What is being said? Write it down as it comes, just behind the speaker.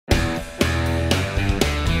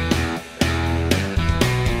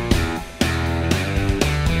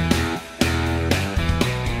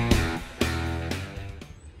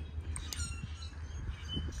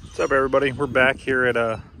What's up, everybody? We're back here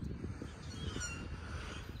at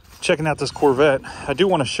checking out this Corvette. I do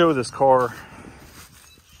want to show this car,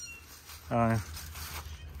 go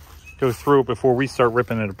through it before we start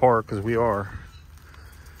ripping it apart, because we are.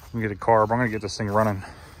 I'm gonna get a carb. I'm gonna get this thing running.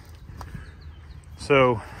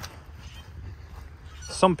 So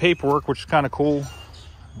some paperwork, which is kind of cool.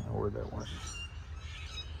 Where'd that went?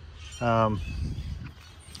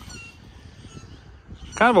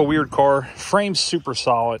 Kind of a weird car. Frame's super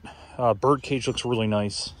solid. Bird cage looks really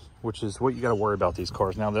nice, which is what you got to worry about these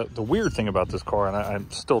cars. Now, the weird thing about this car, and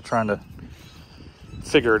I'm still trying to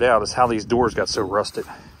figure it out, is how these doors got so rusted.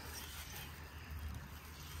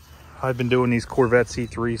 I've been doing these Corvette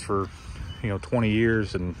C3s for 20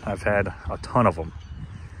 years, and I've had a ton of them.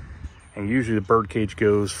 And usually the bird cage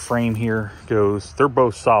goes, frame here goes. They're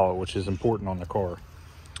both solid, which is important on the car.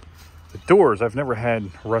 The doors, I've never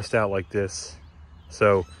had rust out like this.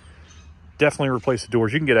 So definitely replace the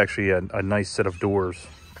doors. You can get actually a nice set of doors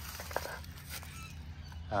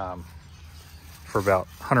for about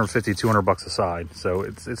 150, 200 bucks a side. So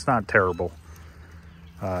it's not terrible.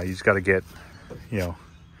 You just got to get, some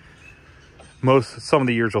of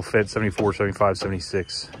the years will fit 74, 75,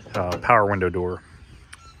 76 power window door.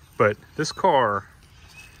 But this car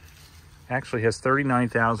actually has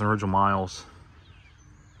 39,000 original miles.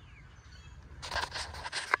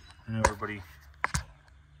 I know everybody.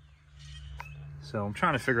 So I'm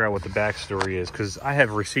trying to figure out what the backstory is, because I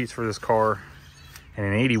have receipts for this car, and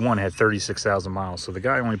in 81 had 36,000 miles. So the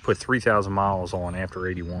guy only put 3,000 miles on after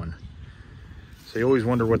 81. So you always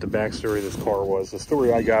wonder what the backstory of this car was. The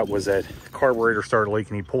story I got was that the carburetor started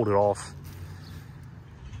leaking. He pulled it off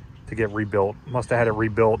to get rebuilt. Must have had it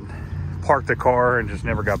rebuilt, parked the car, and just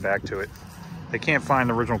never got back to it. They can't find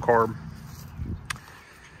the original carb.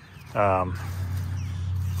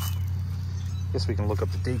 I guess we can look up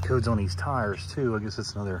the date codes on these tires too. I guess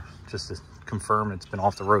it's another, just to confirm it's been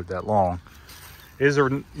off the road that long. Is there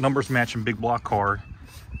numbers matching big block card?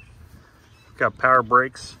 Got power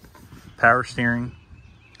brakes, power steering,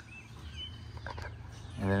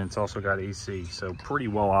 and then it's also got AC. So pretty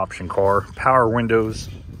well optioned car. Power windows,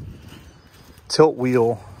 tilt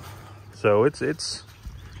wheel. So it's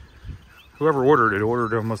whoever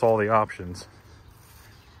ordered them with all the options.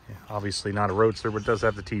 Yeah, obviously not a roadster, but it does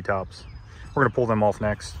have the T-tops. We're gonna pull them off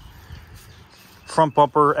next. Front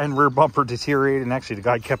bumper and rear bumper deteriorated, and actually the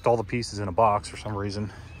guy kept all the pieces in a box for some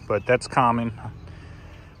reason, but that's common.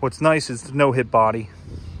 What's nice is the no hit body.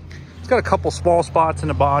 It's got a couple small spots in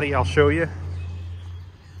the body. I'll show you.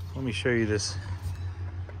 Let me show you this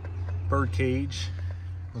bird cage.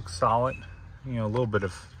 Looks solid. A little bit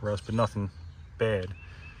of rust, but nothing bad.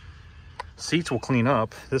 Seats will clean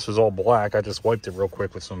up. This was all black. I just wiped it real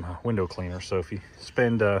quick with some window cleaner. So if you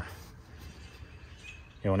spend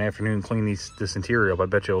an afternoon clean this interior up, I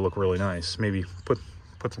bet you it'll look really nice. Maybe put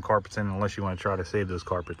some carpets in, unless you want to try to save those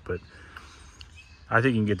carpets, but I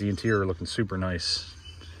think you can get the interior looking super nice,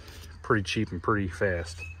 pretty cheap and pretty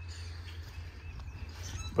fast.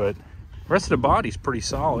 But the rest of the body's pretty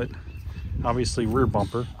solid. Obviously rear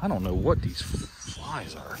bumper, I don't know what these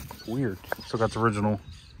flies are. Weird. Still got the original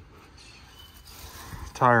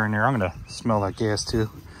tire in there. I'm gonna smell that gas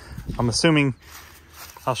too. I'm assuming,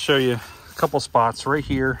 I'll show you a couple spots right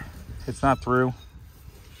here. It's not through.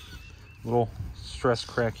 Little stress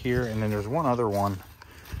crack here, and then there's one other one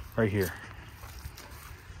right here.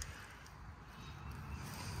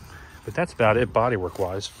 But that's about it bodywork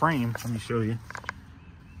wise. Frame, let me show you.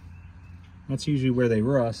 That's usually where they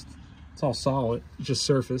rust. It's all solid, just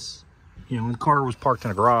surface. The car was parked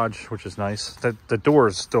in a garage, which is nice. The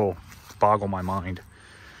doors still boggle my mind,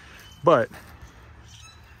 but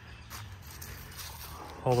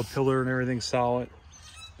all the pillar and everything's solid.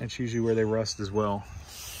 That's usually where they rust as well.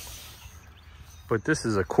 But this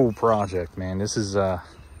is a cool project, man. This is one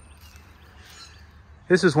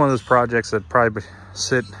of those projects that probably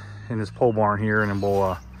sit in this pole barn here, and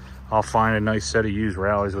then I'll find a nice set of used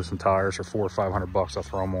rallies with some tires for $400 or $500. I'll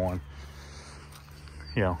throw them on.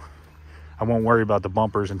 I won't worry about the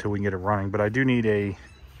bumpers until we can get it running, but I do need a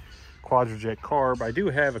quadrajet carb. I do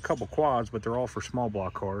have a couple quads, but they're all for small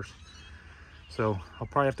block cars. So I'll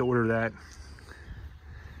probably have to order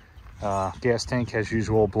that. Gas tank as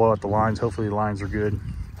usual, blow out the lines. Hopefully the lines are good.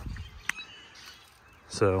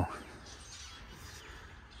 So,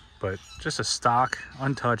 but just a stock,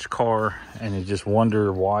 untouched car, and you just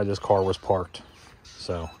wonder why this car was parked.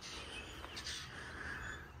 So,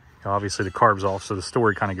 obviously the carb's off, so the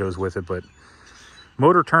story kind of goes with it, but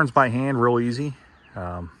motor turns by hand real easy.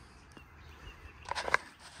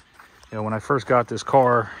 When I first got this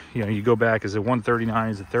car, you go back, is it 139,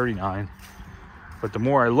 is it 39? But the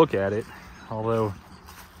more I look at it, although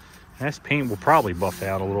This paint will probably buff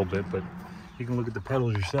out a little bit, but you can look at the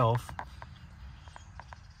pedals yourself.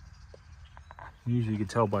 Usually you can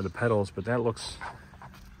tell by the pedals, but that looks,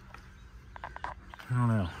 I don't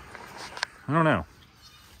know. I don't know.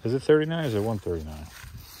 Is it 39 or is it 139?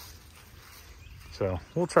 So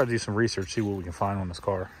we'll try to do some research, see what we can find on this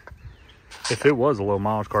car. If it was a low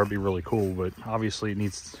mileage car, it'd be really cool, but obviously it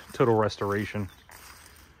needs total restoration.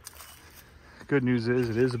 Good news is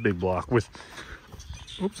it is a big block with,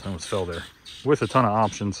 oops, I almost fell there, with a ton of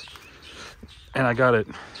options. And I got it,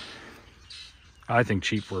 I think,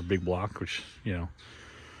 cheap for a big block, which, you know,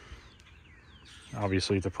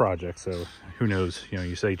 obviously it's a project, so who knows, you know,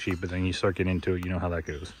 you say cheap, but then you start getting into it, you know how that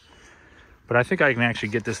goes. But I think I can actually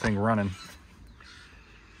get this thing running.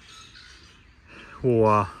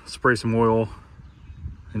 We'll spray some oil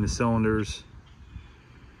in the cylinders,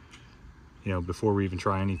 you know, before we even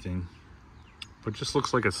try anything. But it just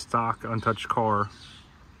looks like a stock untouched car.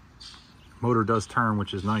 Motor does turn,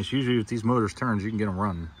 which is nice. Usually if these motors turns, you can get them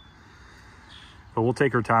running. But we'll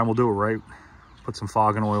take our time, we'll do it right. Put some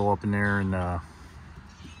fogging oil up in there, and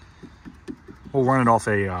we'll run it off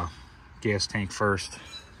a gas tank first.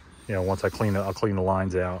 You know, once I'll clean the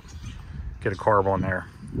lines out, get a carb on there,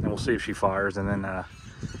 and we'll see if she fires. And then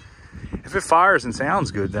if it fires and sounds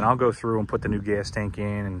good, then I'll go through and put the new gas tank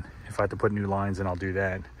in, and if I have to put new lines in, I'll do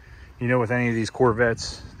that. You know, with any of these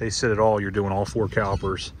Corvettes, they sit at all, you're doing all 4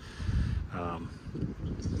 calipers.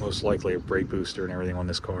 Most likely a brake booster and everything on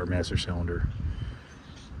this car, master cylinder.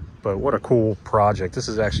 But what a cool project. This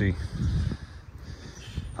is actually,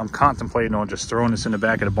 I'm contemplating on just throwing this in the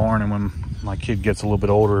back of the barn, and when my kid gets a little bit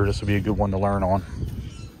older, this will be a good one to learn on.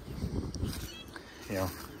 You know,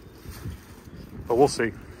 but we'll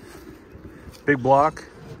see. Big block,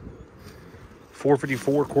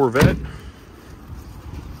 454 Corvette.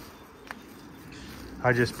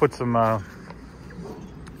 I just put some,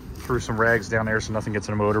 threw some rags down there so nothing gets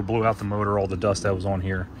in the motor, blew out the motor, all the dust that was on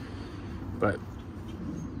here. But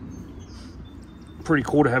pretty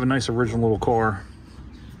cool to have a nice original little car.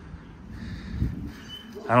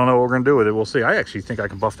 I don't know what we're gonna do with it, we'll see. I actually think I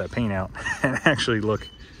can buff that paint out and actually look,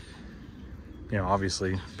 you know,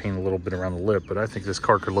 obviously paint a little bit around the lip, but I think this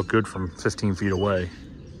car could look good from 15 feet away.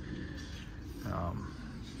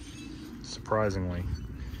 Surprisingly,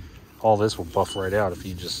 all this will buff right out if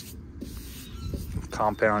you just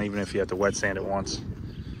compound, even if you have to wet sand it once.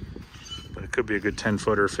 But it could be a good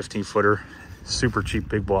 10-footer, 15-footer, super cheap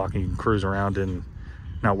big block, and you can cruise around and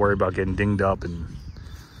not worry about getting dinged up and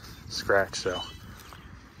scratched. So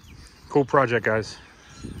cool project, guys.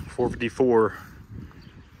 454.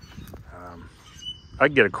 I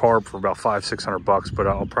can get a carb for about $500-600 bucks, but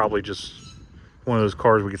I'll probably just, one of those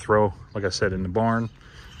cars we could throw, like I said, in the barn.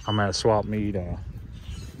 I'm at a swap meet, you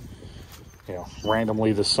know,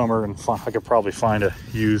 randomly this summer, and I could probably find a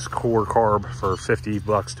used core carb for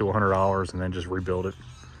 $50 to $100 and then just rebuild it.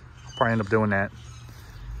 I'll probably end up doing that.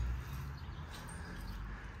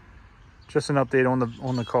 Just an update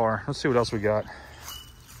on the car. Let's see what else we got.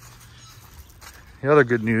 The other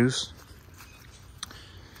good news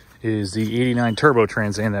is the 89 Turbo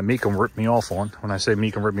Trans Am that Mecum ripped me off on. When I say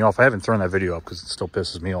Mecum ripped me off, I haven't thrown that video up because it still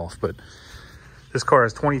pisses me off. But this car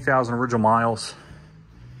has 20,000 original miles.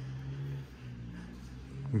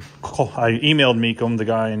 I emailed Mecum, the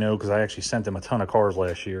guy I know, because I actually sent him a ton of cars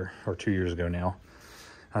last year, or 2 years ago now.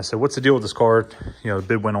 I said, what's the deal with this car? You know, the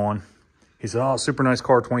bid went on. He said, oh, super nice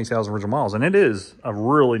car, 20,000 original miles. And it is a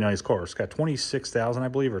really nice car. It's got 26,000, I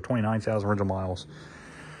believe, or 29,000 original miles.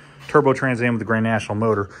 Turbo Trans Am with the Grand National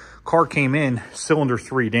motor. Car came in cylinder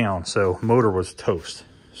 3 down, so motor was toast.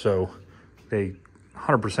 So they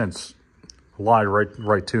 100% lied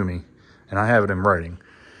right to me, and I have it in writing.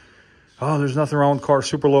 Oh, there's nothing wrong with the car,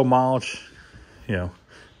 super low mileage. You know,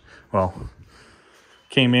 well,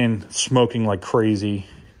 came in smoking like crazy.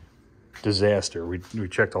 Disaster. We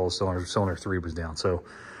checked all the cylinders. Cylinder 3 was down. So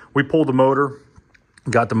we pulled the motor,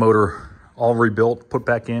 got the motor all rebuilt, put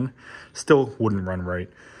back in. Still wouldn't run right.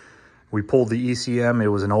 We pulled the ECM. It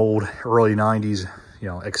was an old early 90s, you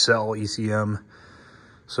know, Excel ECM.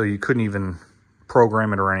 So you couldn't even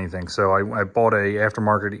program it or anything. So I bought a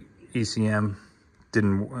aftermarket ECM.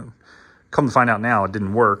 Didn't, come to find out now, it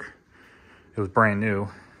didn't work. It was brand new.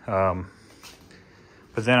 But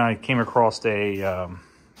then I came across a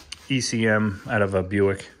ECM out of a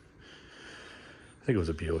Buick. I think it was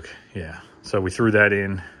a Buick, yeah. So we threw that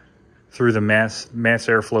in, threw the mass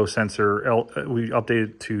airflow sensor. We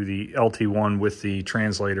updated to the LT1 with the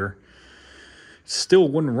translator. Still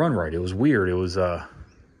wouldn't run right. It was weird. It was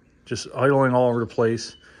just idling all over the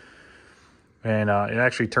place. And it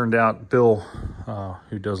actually turned out Bill,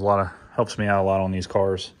 who does helps me out a lot on these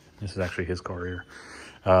cars. This is actually his car here.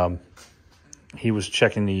 He was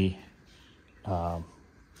checking the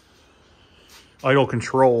idle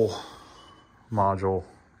control module,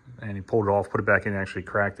 and he pulled it off, put it back in, and actually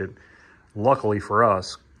cracked it. Luckily for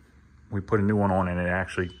us, we put a new one on and it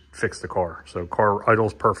actually fixed the car. So car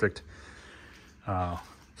idle's perfect.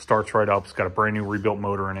 Starts right up. It's got a brand new rebuilt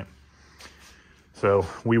motor in it. So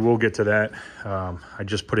we will get to that. I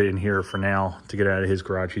just put it in here for now to get out of his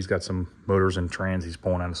garage. He's got some motors and trans he's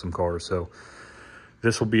pulling out of some cars. So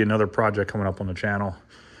this will be another project coming up on the channel.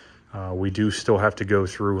 We do still have to go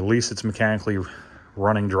through, at least it's mechanically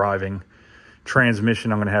running, driving.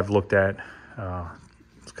 Transmission I'm going to have looked at.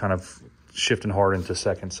 It's kind of shifting hard into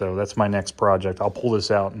second. So that's my next project. I'll pull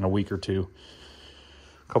this out in a week or two.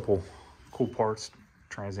 A couple cool parts,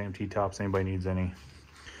 Trans Am T-tops, anybody needs any.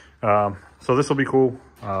 So this will be cool.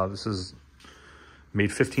 This is made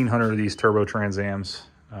 1,500 of these turbo Trans Ams.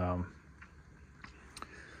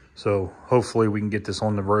 So hopefully we can get this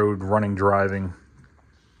on the road, running, driving,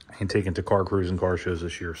 and taken to car cruise and car shows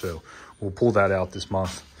this year. So we'll pull that out this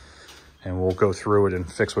month and we'll go through it and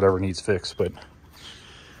fix whatever needs fixed. But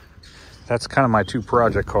that's kind of my two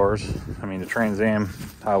project cars. I mean, the Trans Am,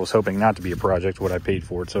 I was hoping not to be a project, what I paid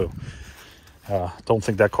for it. So don't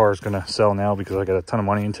think that car is going to sell now because I got a ton of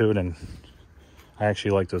money into it, and I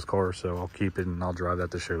actually like those cars, so I'll keep it and I'll drive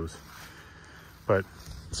that to shows. But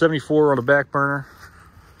 74 on the back burner.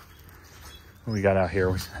 What we got out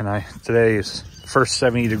here, and today is first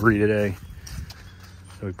 70 degree today.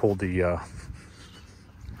 So we pulled the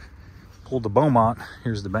Beaumont.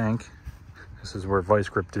 Here's the bank. This is where Vice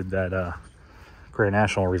Grip did that Grand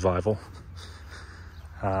National revival.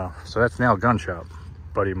 So that's now a gun shop.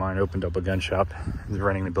 A buddy of mine opened up a gun shop. He's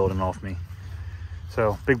renting the building off me.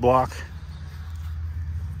 So big block,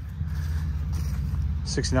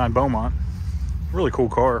 69 Beaumont, really cool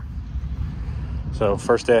car. So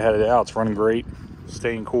first day I had it out, it's running great,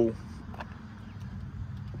 staying cool.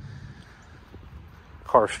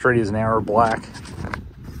 Car straight as an arrow, black,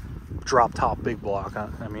 drop top, big block.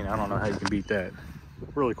 I mean, I don't know how you can beat that.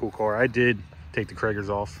 Really cool car. I did take the Kragers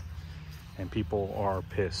off, and people are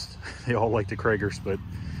pissed. They all like the Kragers, but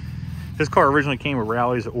this car originally came with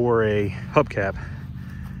rallies or a hubcap.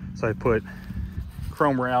 So I put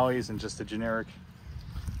chrome rallies and just a generic.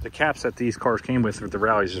 The caps that these cars came with the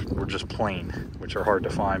rallies were just plain, which are hard to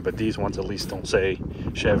find, but these ones at least don't say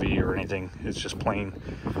Chevy or anything. It's just plain.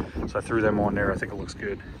 So I threw them on there. I think it looks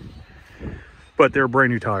good. But they're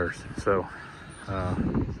brand new tires. So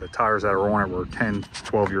the tires that are on it were 10,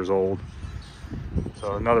 12 years old.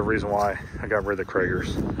 So another reason why I got rid of the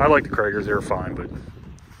Kragers. I like the Kragers, they were fine, but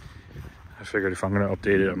I figured if I'm gonna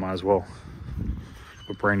update it, I might as well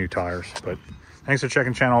with brand new tires. But thanks for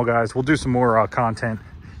checking the channel, guys. We'll do some more content.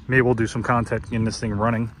 Maybe we'll do some content in this thing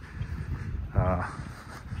running. I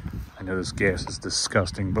know this gas is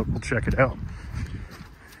disgusting, but we'll check it out.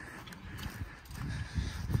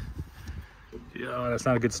 Yeah, that's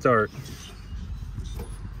not a good start.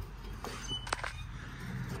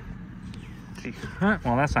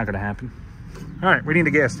 Well, that's not going to happen. All right, we need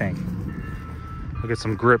a gas tank. We'll get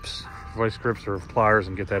some grips, vice grips or pliers,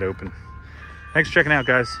 and get that open. Thanks for checking out,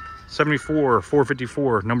 guys. 74,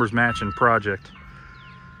 454, numbers matching project.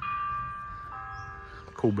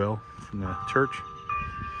 Cool bell from the church.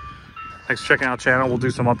 Thanks for checking out the channel. We'll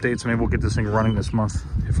do some updates. Maybe we'll get this thing running this month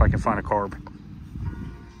if I can find a carb.